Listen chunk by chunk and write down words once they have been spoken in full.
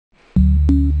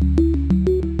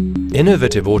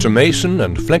Innovative automation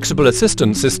and flexible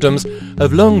assistance systems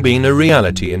have long been a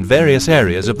reality in various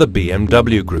areas of the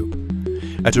BMW Group.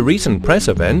 At a recent press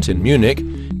event in Munich,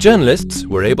 journalists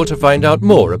were able to find out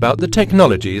more about the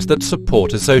technologies that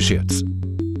support associates.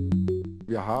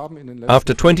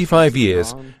 After 25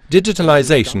 years,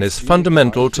 digitalization is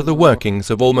fundamental to the workings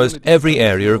of almost every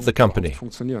area of the company.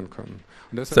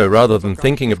 So rather than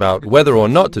thinking about whether or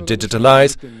not to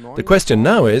digitalize, the question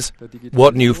now is,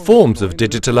 what new forms of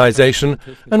digitalization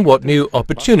and what new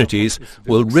opportunities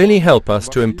will really help us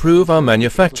to improve our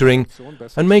manufacturing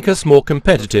and make us more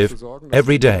competitive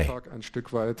every day?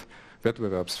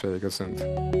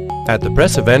 At the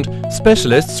press event,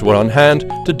 specialists were on hand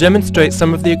to demonstrate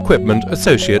some of the equipment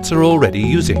associates are already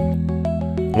using.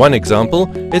 One example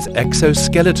is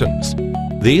exoskeletons.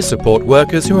 These support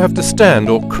workers who have to stand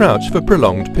or crouch for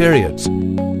prolonged periods.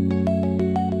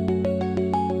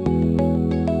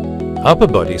 Upper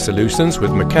body solutions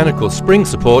with mechanical spring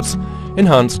supports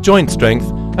enhance joint strength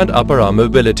and upper arm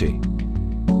mobility.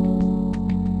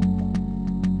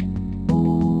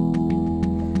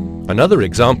 Another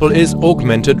example is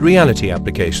augmented reality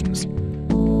applications.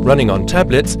 Running on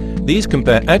tablets, these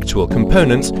compare actual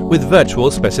components with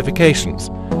virtual specifications,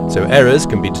 so errors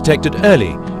can be detected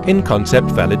early in concept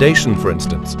validation, for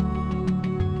instance.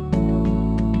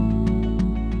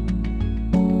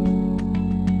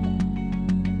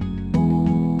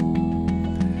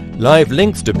 Live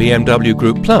links to BMW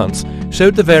Group plants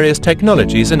showed the various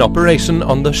technologies in operation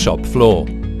on the shop floor.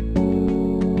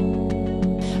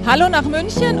 Hallo nach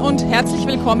München und herzlich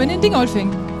willkommen in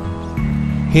Dingolfing.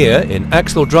 Here, in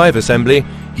axle drive assembly,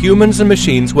 humans and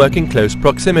machines work in close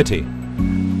proximity.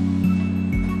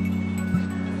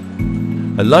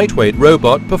 A lightweight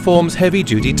robot performs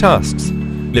heavy-duty tasks,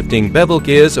 lifting bevel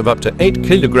gears of up to 8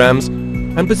 kilograms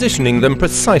and positioning them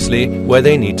precisely where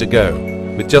they need to go,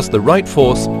 with just the right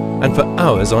force and for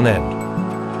hours on end.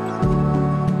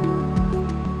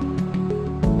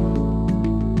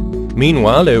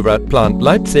 Meanwhile, over at Plant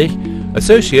Leipzig,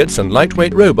 associates and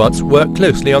lightweight robots work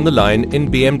closely on the line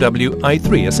in BMW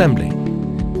i3 assembly.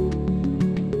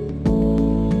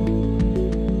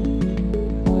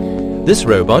 This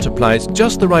robot applies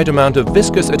just the right amount of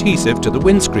viscous adhesive to the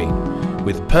windscreen,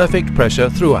 with perfect pressure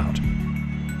throughout.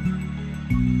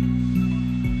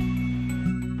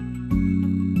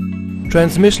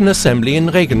 Transmission assembly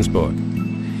in Regensburg.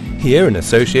 Here, an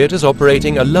associate is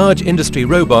operating a large industry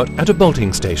robot at a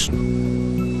bolting station.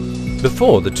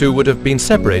 Before, the two would have been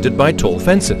separated by tall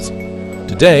fences.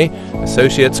 Today,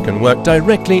 associates can work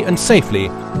directly and safely,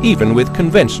 even with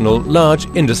conventional large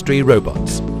industry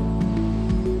robots.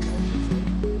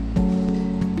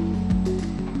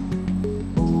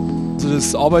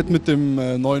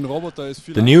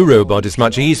 The new robot is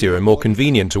much easier and more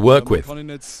convenient to work with.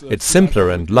 It's simpler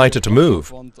and lighter to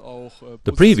move.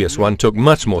 The previous one took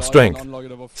much more strength,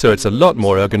 so it's a lot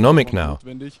more ergonomic now.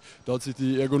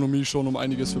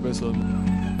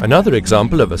 Another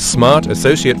example of a smart,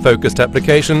 associate-focused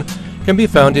application can be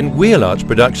found in wheel arch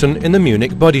production in the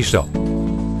Munich body shop.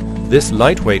 This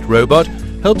lightweight robot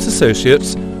helps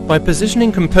associates by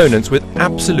positioning components with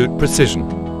absolute precision.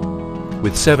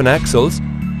 With 7 axles,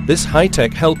 this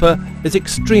high-tech helper is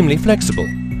extremely flexible,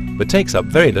 but takes up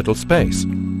very little space.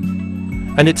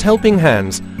 And its helping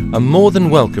hands are more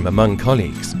than welcome among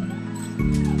colleagues.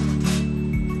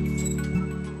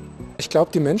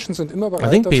 I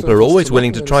think people are always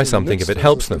willing to try something if it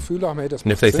helps them.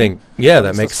 And if they think, yeah,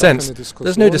 that makes sense,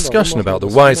 there's no discussion about the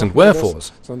whys and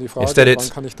wherefores. Instead it's,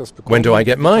 when do I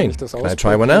get mine? Can I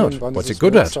try one out? What's it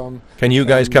good at? Can you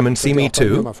guys come and see me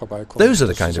too? Those are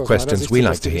the kinds of questions we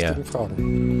like to hear.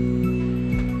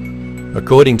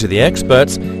 According to the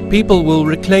experts, people will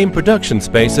reclaim production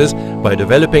spaces by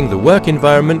developing the work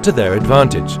environment to their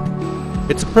advantage.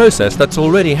 It's a process that's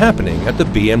already happening at the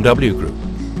BMW Group.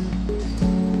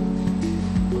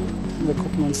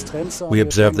 We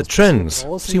observe the trends,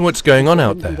 see what's going on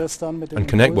out there, and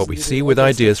connect what we see with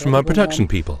ideas from our production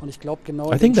people.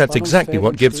 I think that's exactly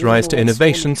what gives rise to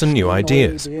innovations and new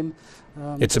ideas.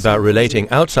 It's about relating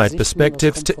outside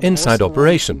perspectives to inside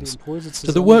operations,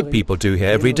 to the work people do here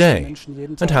every day,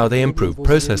 and how they improve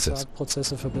processes.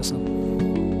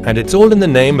 And it's all in the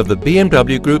name of the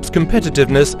BMW Group's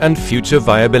competitiveness and future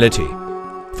viability.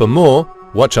 For more,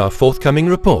 watch our forthcoming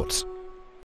reports.